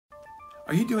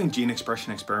Are you doing gene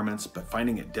expression experiments but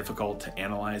finding it difficult to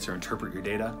analyze or interpret your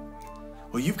data?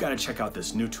 Well, you've got to check out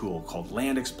this new tool called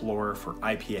Land Explorer for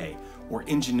IPA, or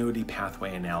Ingenuity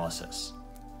Pathway Analysis.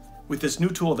 With this new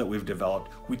tool that we've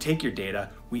developed, we take your data,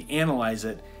 we analyze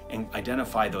it, and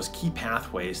identify those key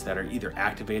pathways that are either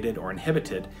activated or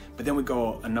inhibited, but then we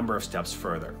go a number of steps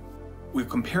further. We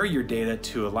compare your data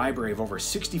to a library of over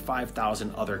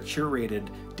 65,000 other curated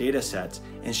data sets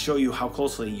and show you how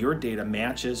closely your data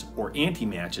matches or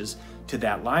anti-matches to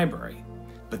that library.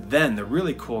 But then the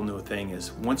really cool new thing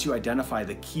is once you identify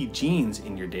the key genes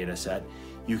in your data set,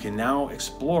 you can now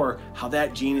explore how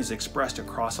that gene is expressed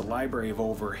across a library of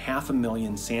over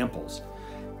 500,000 samples.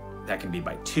 That can be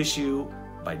by tissue,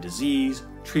 by disease,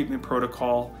 treatment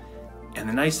protocol. And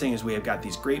the nice thing is we have got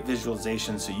these great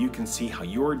visualizations so you can see how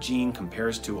your gene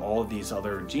compares to all of these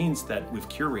other genes that we've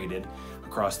curated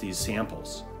across these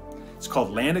samples. It's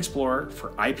called Land Explorer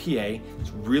for IPA.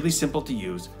 It's really simple to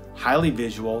use, highly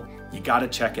visual. You gotta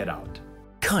check it out.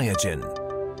 QIAGEN.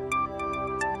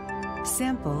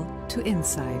 Sample to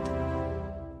insight.